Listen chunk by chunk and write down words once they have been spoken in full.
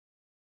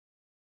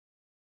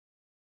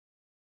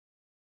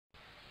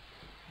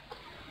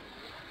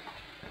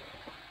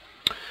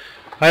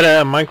Hi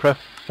there, Minecraft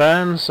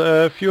fans.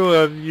 A few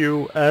of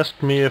you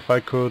asked me if I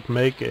could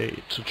make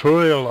a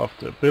tutorial of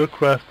the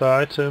Buildcraft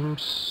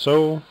items,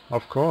 so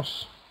of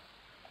course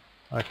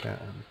I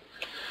can.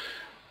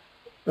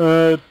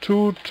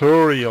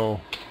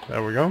 Tutorial.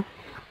 There we go.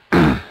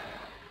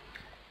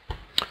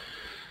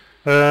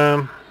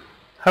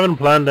 Haven't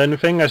planned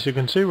anything. As you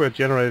can see, we're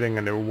generating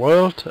a new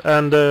world,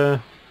 and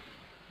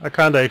I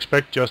kinda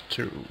expect just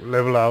to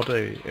level out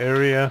a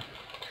area.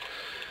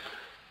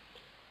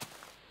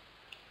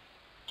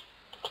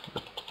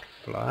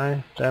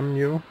 Fly, damn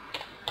you.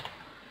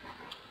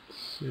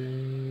 Let's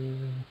see.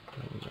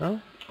 There we go.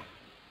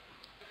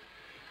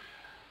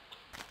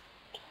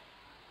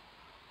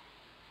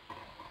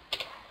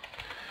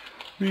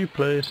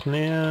 Replace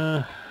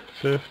near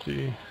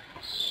 50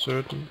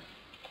 certain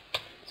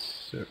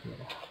 0.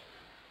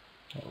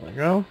 There we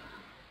go.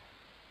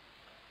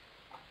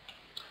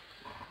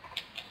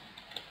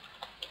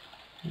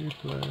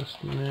 Replace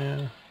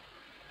near.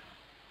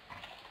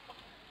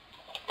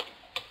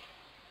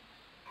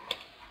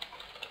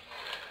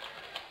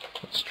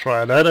 Let's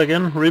try that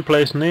again.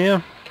 Replace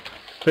near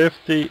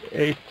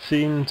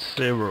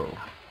 5018.0.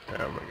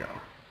 There we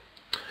go.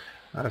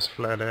 Nice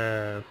flat,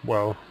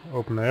 well,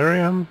 open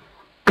area.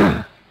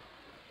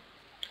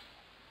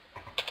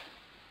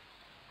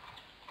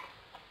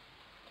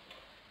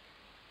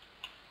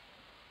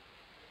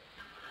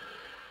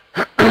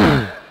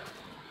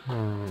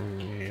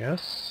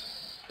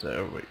 Yes.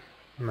 There we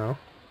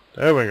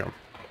go.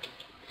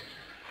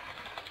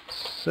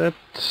 Set.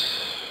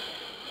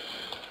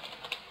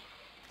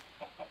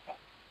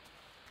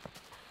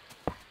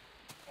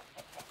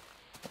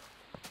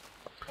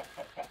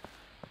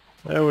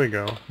 There we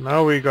go.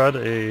 Now we got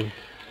a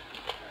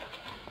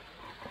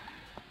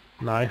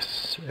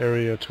nice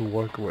area to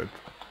work with.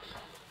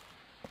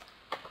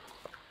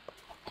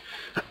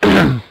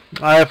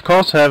 I of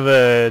course have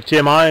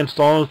TMI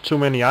installed too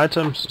many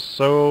items,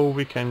 so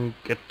we can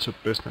get to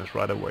business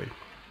right away.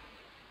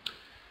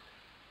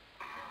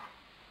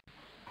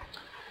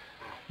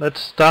 Let's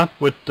start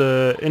with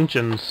the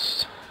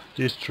engines,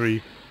 these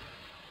three.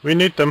 We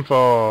need them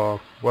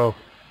for, well,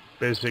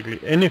 basically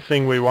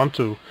anything we want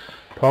to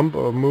pump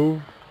or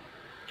move.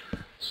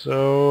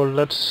 So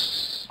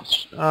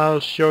I'll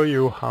show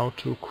you how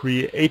to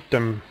create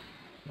them.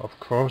 Of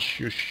course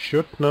you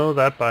should know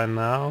that by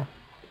now.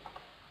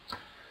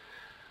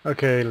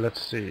 Okay,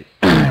 let's see.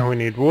 We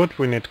need wood,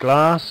 we need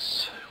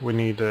glass, we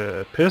need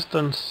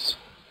pistons,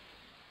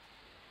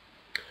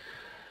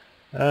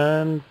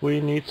 and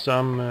we need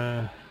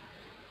some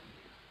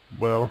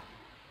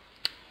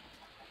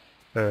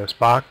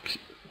spark.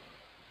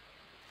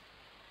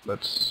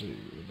 Let's see,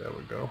 there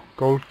we go.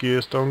 Gold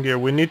gear, stone gear,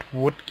 we need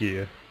wood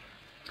gear.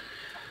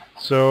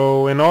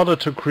 So in order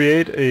to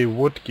create a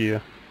wood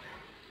gear,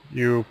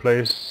 you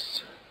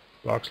place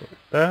blocks like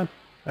that,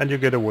 and you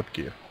get a wood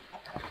gear.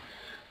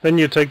 Then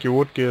you take your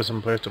wood gears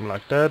and place them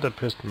like that, a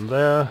piston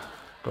there,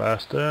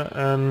 glass there,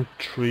 and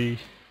 3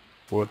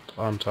 wood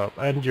on top.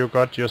 And you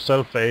got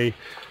yourself a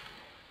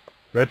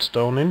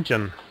redstone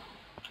engine.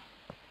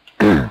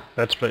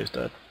 Let's place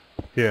that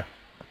here.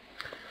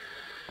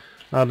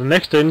 Now the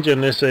next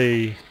engine is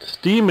a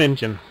steam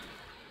engine.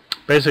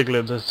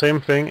 Basically the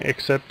same thing,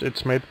 except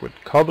it's made with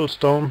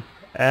cobblestone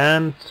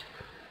and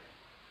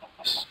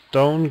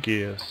stone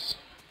gears.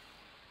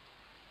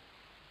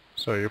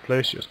 So you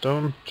place your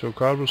stone to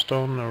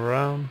cobblestone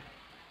around.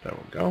 There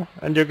we go.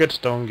 And you get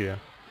stone gear.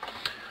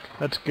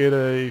 Let's get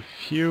a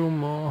few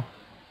more.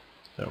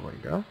 There we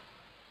go.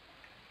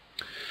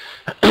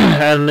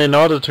 And in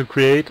order to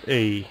create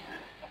a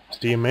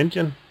steam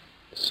engine,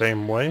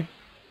 same way.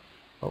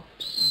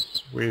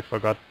 Oops, we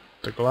forgot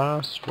the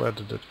glass. Where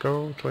did it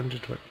go?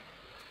 2020.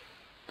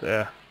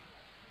 There.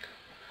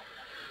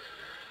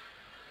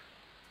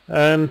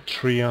 And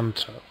 3 on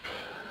top.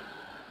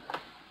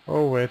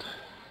 Oh wait.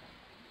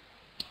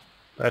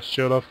 That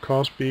should of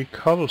course be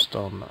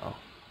cobblestone now.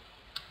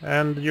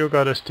 And you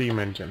got a steam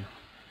engine.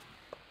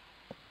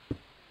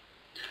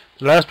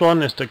 The last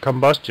one is the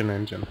combustion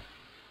engine.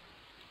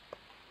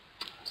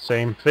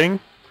 Same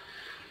thing,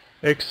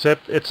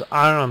 except it's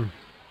iron.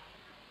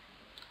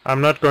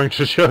 I'm not going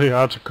to show you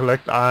how to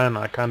collect iron.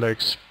 I kinda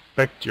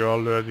expect you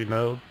already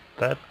know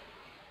that.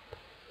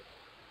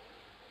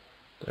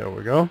 There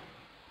we go.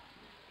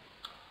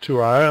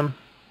 2 iron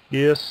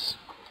gears,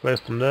 place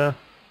them there.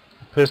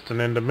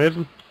 Piston in the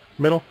middle,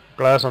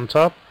 glass on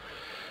top,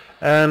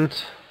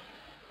 and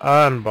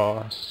iron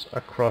bars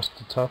across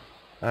the top,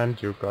 and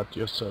you got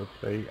yourself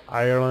a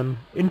iron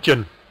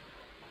engine.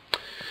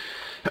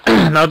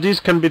 Now these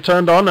can be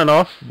turned on and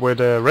off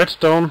with a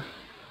redstone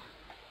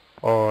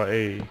or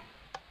a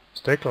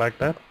stick like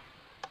that.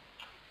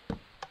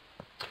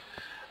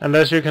 And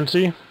as you can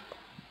see,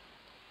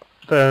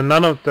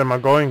 none of them are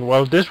going.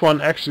 Well, this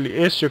one actually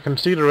is. You can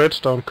see the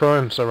redstone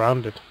currents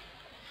around it.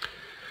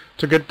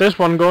 To get this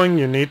one going,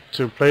 you need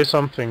to place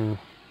something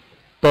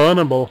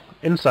burnable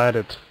inside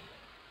it.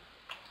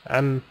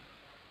 And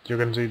you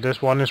can see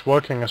this one is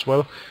working as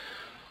well.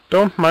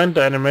 Don't mind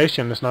the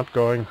animation is not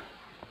going.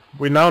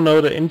 We now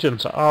know the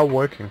engines are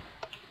working.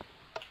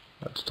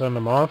 Let's turn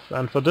them off.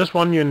 And for this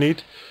one you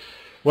need,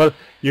 well,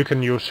 you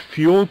can use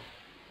fuel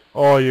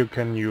or you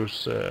can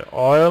use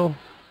oil.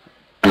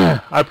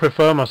 I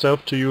prefer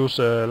myself to use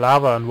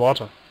lava and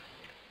water.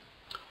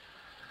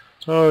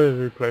 So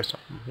we place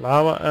some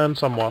lava and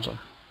some water.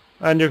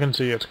 And you can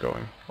see it's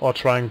going, or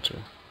trying to.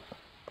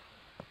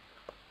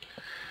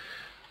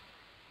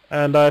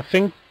 And I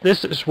think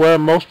this is where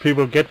most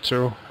people get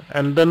to,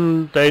 and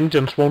then the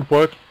engines won't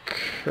work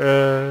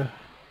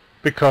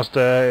because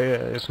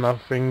there is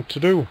nothing to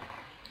do.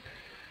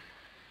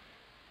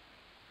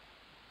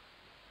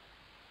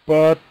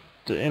 But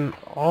in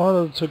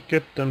order to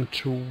get them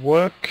to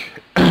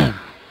work,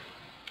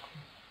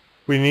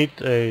 we need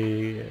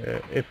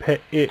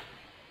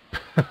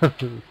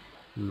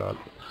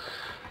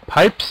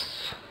pipes.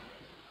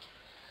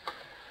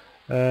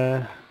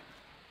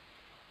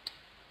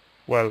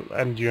 Well,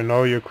 and you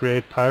know you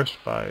create pipes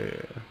by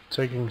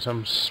taking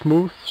some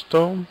smooth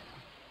stone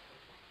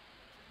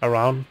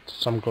around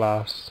some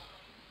glass.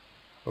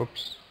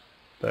 Oops,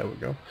 there we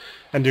go.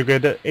 And you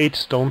get 8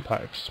 stone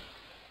pipes.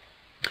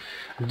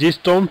 These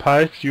stone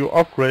pipes you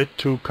upgrade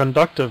to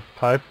conductive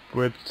pipe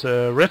with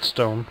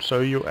redstone, so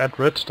you add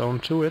redstone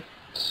to it,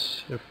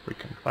 if we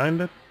can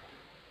find it.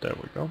 There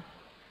we go.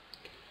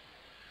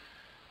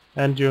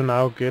 And you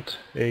now get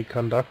a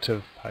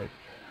conductive pipe.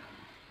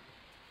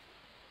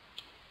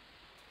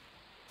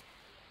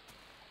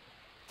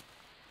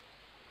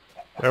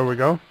 There we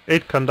go,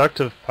 8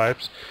 conductive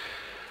pipes.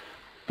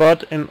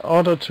 But in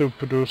order to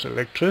produce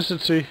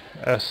electricity,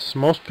 as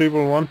most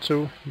people want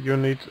to, you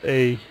need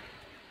a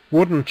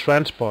wooden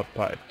transport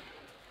pipe.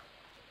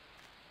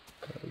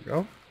 There we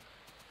go.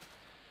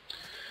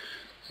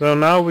 So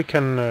now we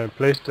can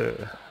place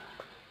the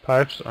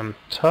pipes on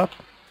top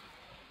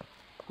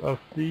of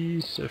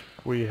these, if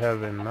we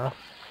have enough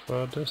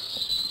for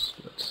this.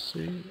 Let's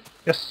see.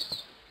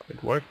 Yes,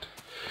 it worked.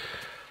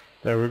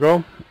 There we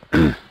go.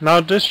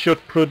 Now this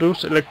should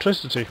produce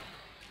electricity,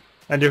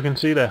 and you can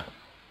see there,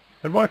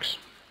 it works.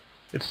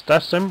 It's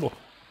that simple.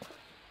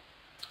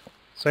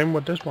 Same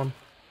with this one.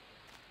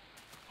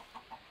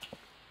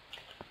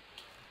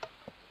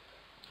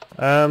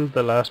 And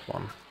the last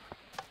one.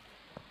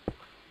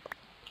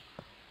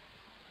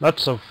 Not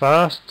so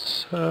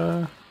fast,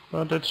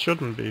 but it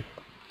shouldn't be.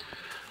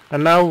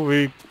 And now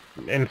we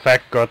in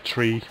fact got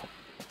 3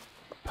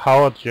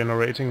 power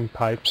generating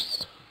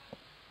pipes.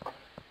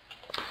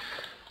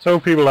 So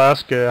people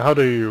ask, how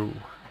do you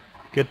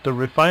get the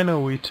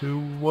refinery to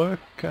work?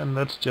 And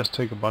let's just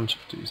take a bunch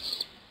of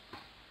these.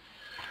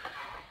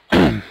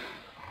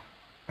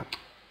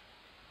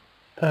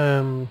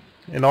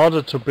 In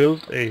order to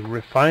build a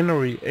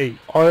refinery, a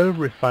oil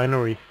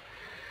refinery,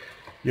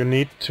 you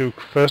need to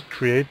first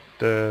create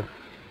the,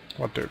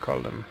 what do you call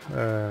them,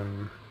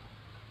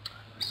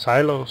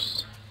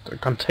 silos, the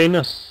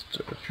containers,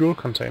 the fuel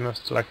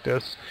containers like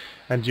this,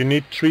 and you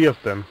need 3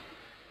 of them.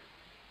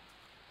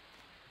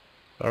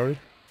 Sorry.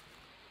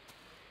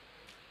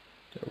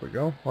 There we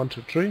go, 1,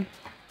 2, 3.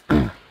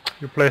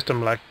 You place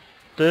them like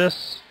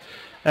this,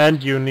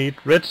 and you need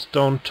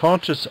redstone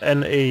torches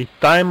and a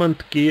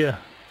diamond gear.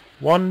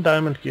 1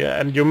 diamond gear,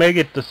 and you make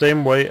it the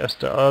same way as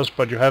the others,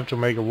 but you have to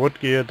make a wood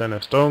gear, then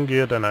a stone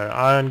gear, then an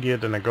iron gear,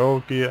 then a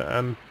gold gear,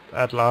 and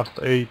at last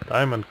a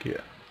diamond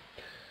gear.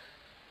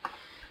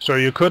 So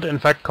you could in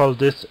fact call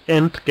this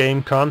end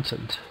game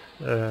content.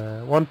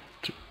 1,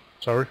 2,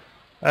 sorry.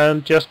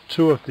 And just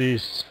 2 of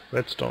these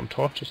redstone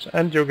torches,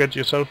 and you get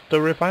yourself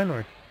the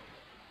refinery.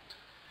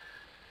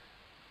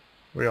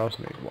 We also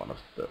need 1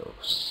 of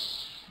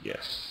those.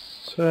 Yes.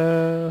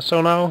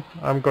 So now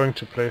I'm going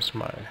to place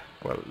my,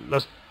 well,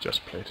 let's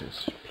just place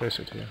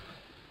it here.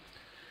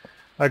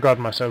 I got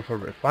myself a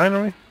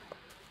refinery.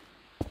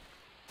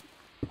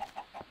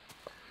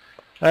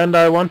 And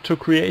I want to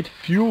create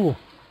fuel.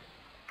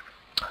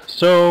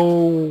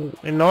 So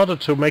in order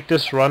to make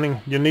this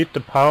running, you need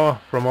the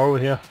power from over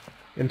here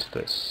into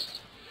this.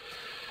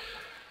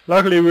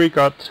 Luckily we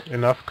got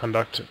enough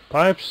conductive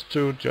pipes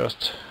to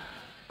just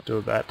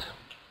do that.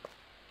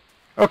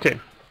 Okay.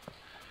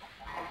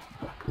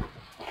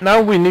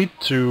 Now we need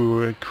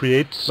to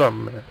create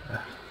some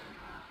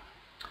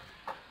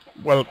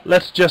well,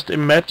 let's just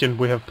imagine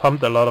we have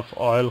pumped a lot of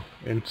oil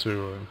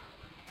into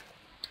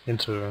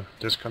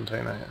this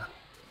container here.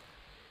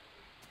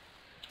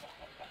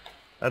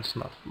 That's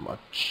not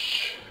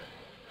much.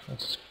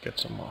 Let's get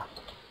some more.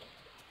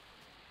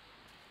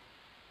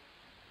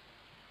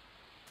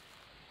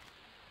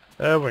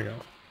 There we go.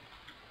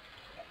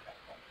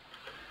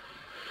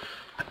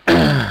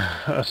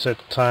 I set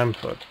time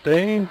for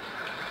day.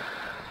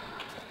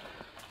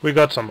 We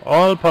got some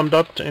oil pumped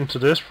up into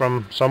this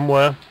from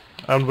somewhere,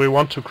 and we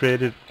want to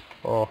create it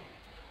or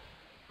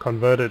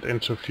convert it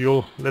into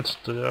fuel. Let's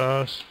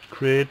just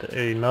create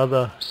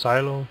another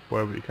silo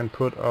where we can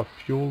put our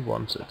fuel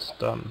once it's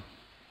done.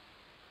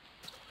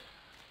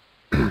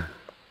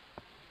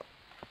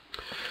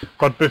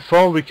 But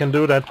before we can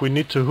do that, we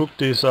need to hook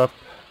these up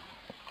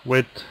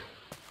with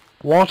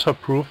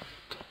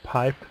waterproofed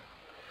pipe.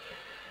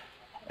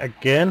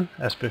 Again,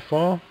 as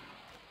before,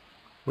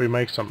 we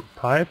make some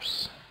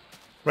pipes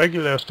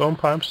regular stone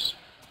pipes,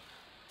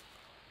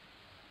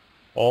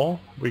 or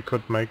we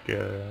could make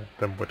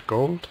them with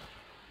gold.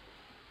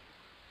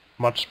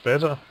 Much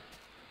better.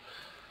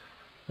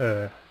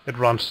 It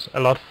runs a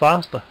lot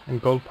faster in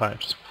gold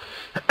pipes.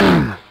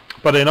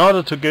 But in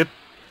order to get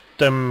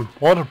them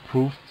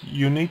waterproof,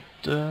 you need,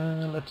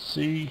 let's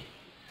see,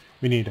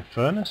 we need a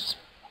furnace,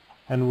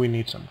 and we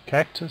need some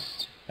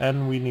cactus,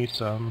 and we need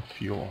some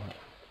fuel.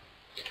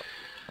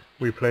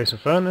 We place a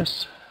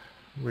furnace,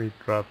 we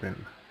drop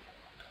in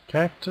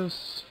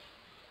cactus,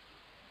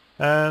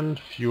 and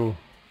fuel.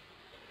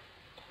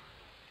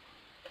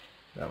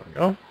 There we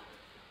go.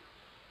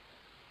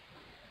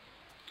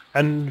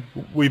 And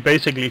we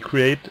basically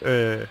create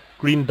a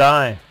green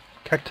dye,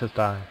 cactus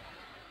dye.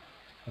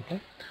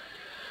 Okay.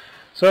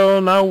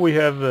 So now we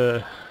have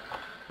a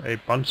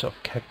bunch of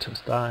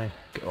cactus dye,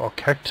 or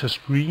cactus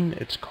green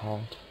it's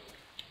called.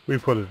 We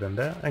put it in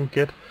there and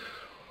get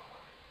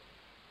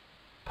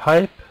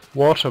pipe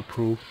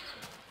waterproof.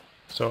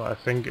 So I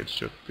think it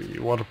should be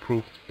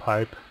waterproof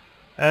pipe,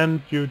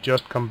 and you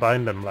just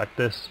combine them like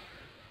this.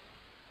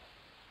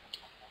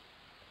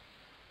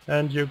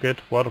 And you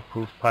get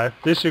waterproof pipe.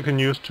 This you can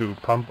use to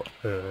pump,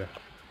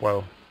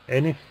 well,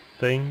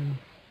 anything,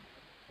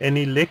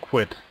 any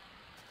liquid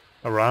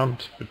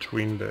around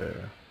between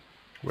the...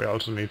 We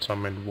also need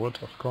some in wood,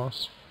 of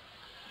course.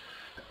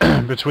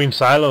 Between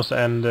silos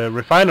and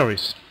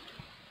refineries.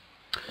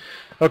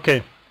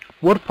 Okay,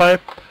 wood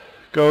pipe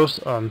goes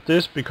on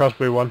this because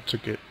we want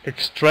to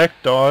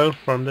extract the oil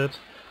from it,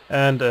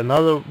 and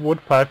another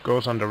wood pipe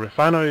goes on the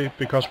refinery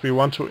because we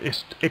want to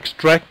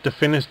extract the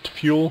finished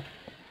fuel.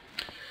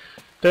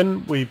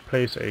 Then we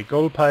place a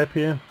gold pipe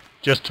here,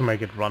 just to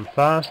make it run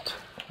fast,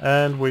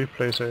 and we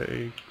place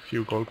a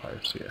few gold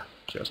pipes here,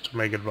 just to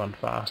make it run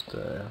fast.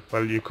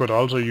 Well, you could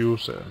also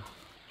use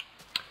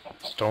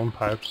stone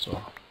pipes,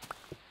 or...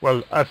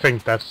 Well, I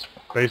think that's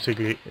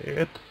basically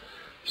it.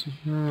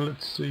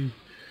 Let's see.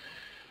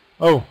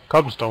 Oh,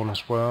 cobblestone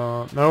as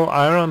well. No,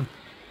 iron.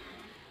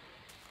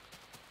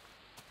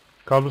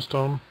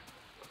 Cobblestone.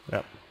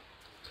 Yeah.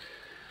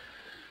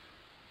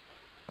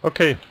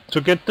 Okay,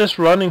 to get this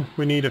running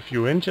we need a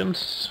few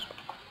engines.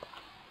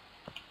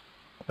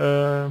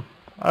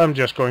 I'm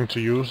just going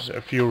to use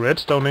a few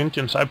redstone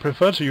engines. I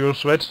prefer to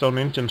use redstone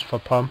engines for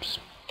pumps,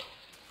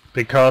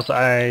 because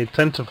I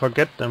tend to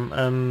forget them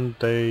and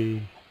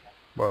they,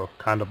 well,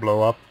 kind of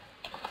blow up.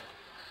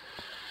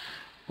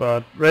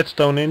 But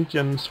redstone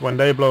engines, when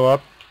they blow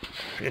up,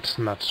 it's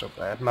not so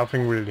bad.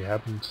 Nothing really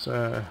happens.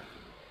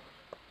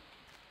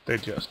 They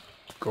just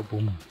go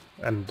boom,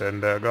 and then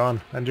they're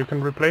gone, and you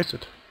can replace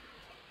it.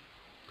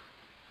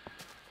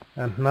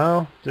 And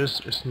now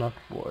this is not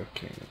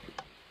working.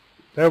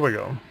 There we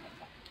go.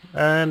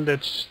 And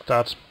it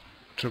starts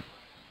to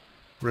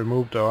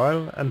remove the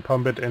oil and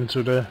pump it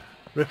into the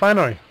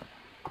refinery.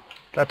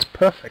 That's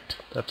perfect.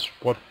 That's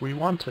what we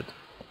wanted.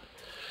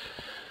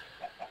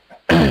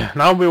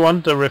 Now we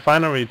want the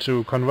refinery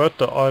to convert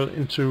the oil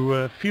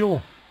into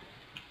fuel.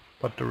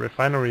 But the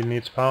refinery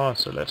needs power,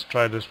 so let's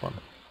try this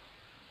one.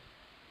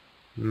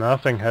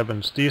 Nothing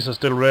happens. These are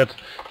still red.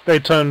 They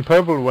turn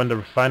purple when the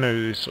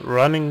refinery is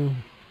running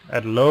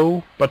at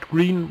low, but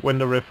green when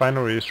the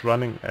refinery is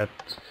running at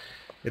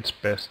its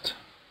best.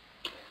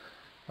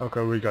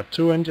 Okay, we got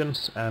two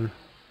engines and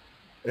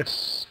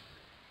it's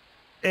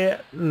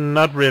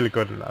not really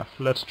good enough.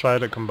 Let's try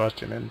the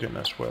combustion engine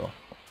as well.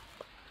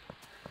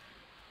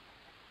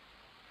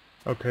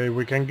 Okay,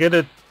 we can get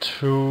it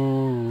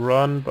to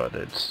run, but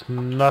it's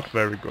not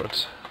very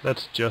good.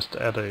 Let's just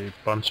add a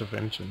bunch of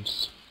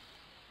engines.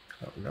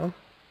 There we go.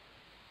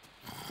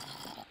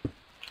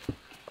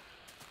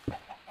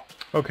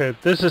 Okay,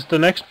 this is the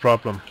next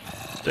problem.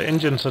 The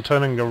engines are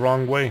turning the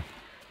wrong way.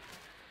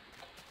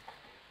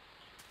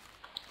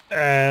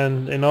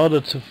 And in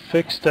order to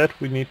fix that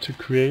we need to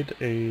create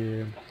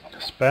a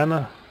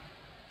spanner.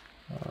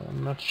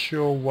 I'm not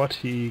sure what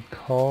he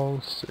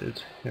calls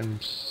it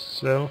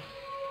himself.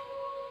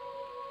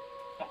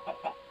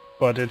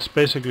 But it's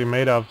basically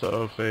made out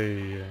of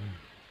a...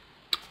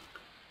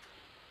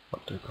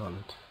 what do you call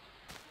it?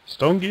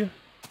 Stone gear?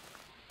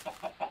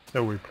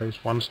 So we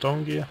place one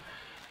stone gear.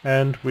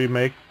 And we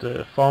make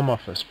the form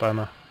of a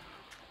spanner.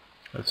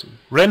 Let's see.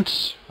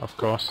 Wrench, of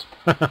course.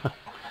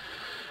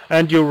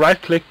 And you right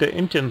click the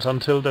engines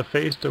until they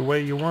face the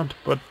way you want,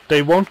 but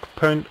they won't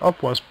point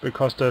upwards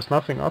because there's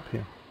nothing up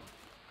here.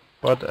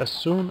 But as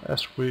soon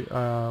as we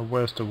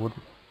where's the wood?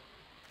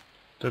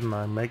 Didn't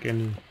I make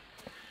any?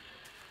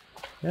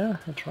 Yeah,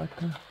 it's right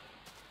there.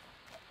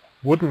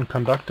 Wooden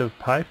conductive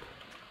pipe.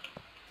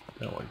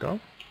 There we go.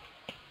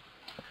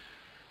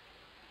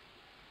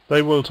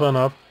 They will turn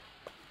up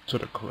to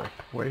the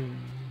correct way,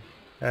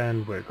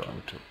 and we're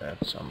going to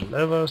add some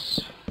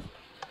levers.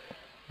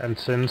 And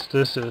since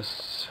this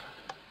is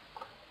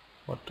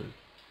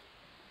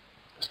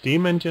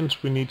steam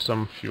engines, we need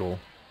some fuel.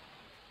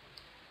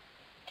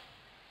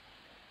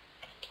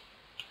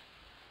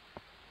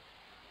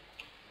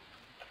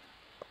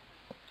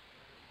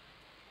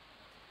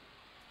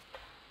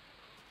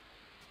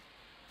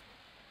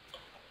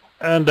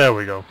 And there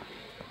we go.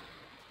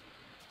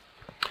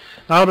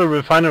 Now the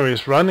refinery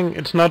is running.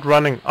 It's not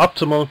running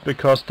optimal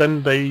because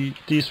then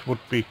these would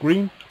be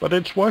green, but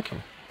it's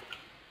working.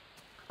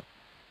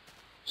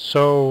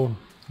 So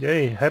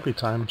yay, happy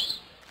times.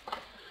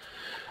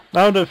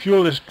 Now the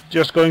fuel is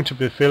just going to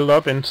be filled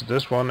up into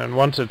this one, and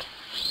once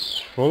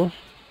it's full,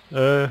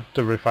 the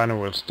refiner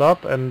will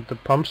stop and the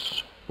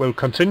pumps will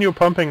continue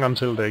pumping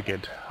until they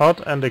get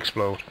hot and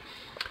explode.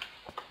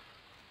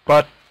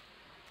 But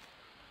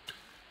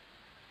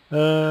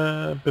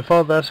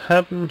before that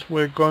happens,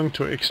 we're going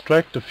to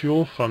extract the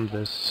fuel from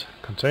this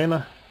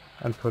container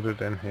and put it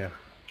in here.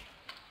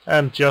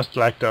 And just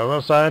like the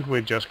other side,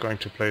 we're just going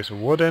to place a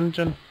wood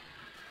engine,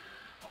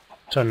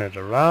 turn it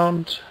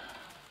around,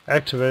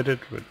 activate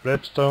it with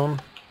redstone,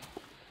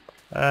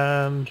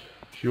 and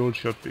fuel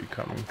should be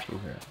coming through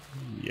here.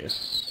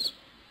 Yes.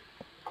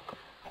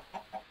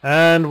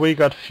 And we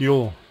got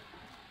fuel.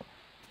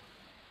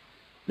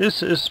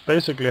 This is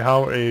basically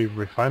how a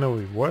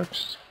refinery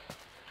works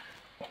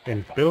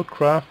in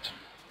Buildcraft.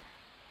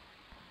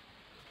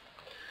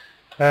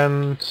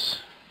 And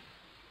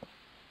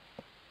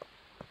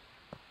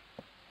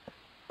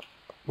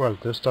well,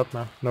 this stopped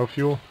now. No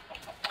fuel.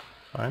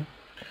 Fine.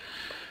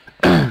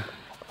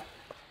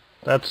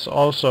 That's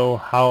also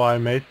how I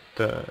made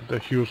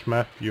the huge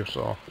map you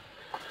saw.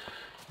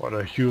 What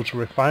a huge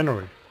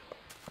refinery.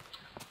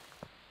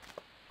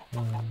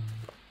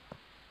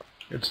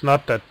 It's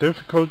not that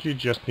difficult, you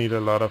just need a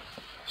lot of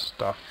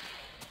stuff.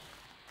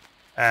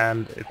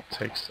 And it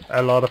takes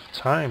a lot of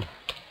time.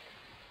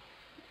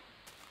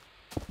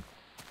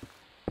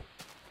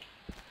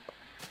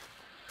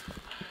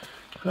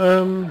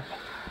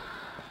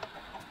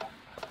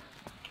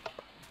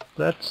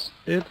 That's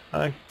it,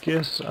 I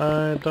guess.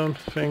 I don't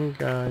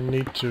think I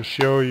need to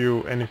show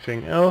you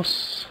anything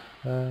else.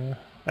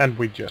 And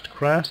we just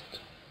crashed,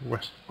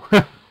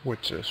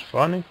 which is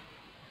funny.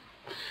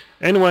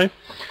 Anyway,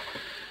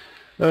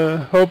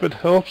 hope it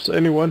helps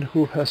anyone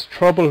who has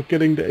trouble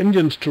getting the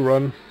engines to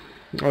run.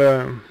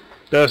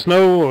 There's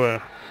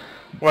no...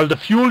 well, the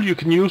fuel you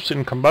can use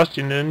in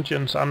combustion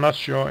engines, I'm not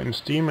sure in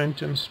steam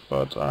engines,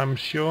 but I'm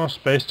sure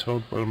Space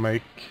Toad will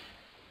make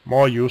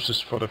more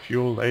uses for the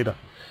fuel later.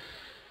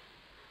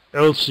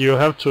 Else you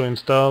have to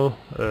install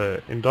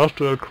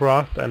Industrial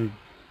Craft, and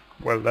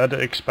well, that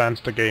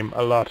expands the game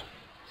a lot.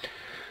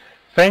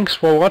 Thanks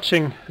for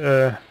watching.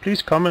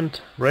 Please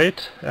comment,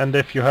 rate, and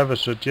if you have a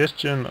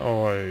suggestion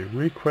or a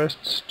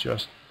request,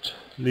 just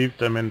leave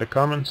them in the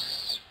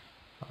comments.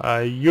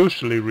 I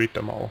usually read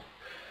them all.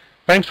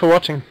 Thanks for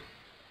watching.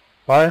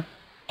 Bye.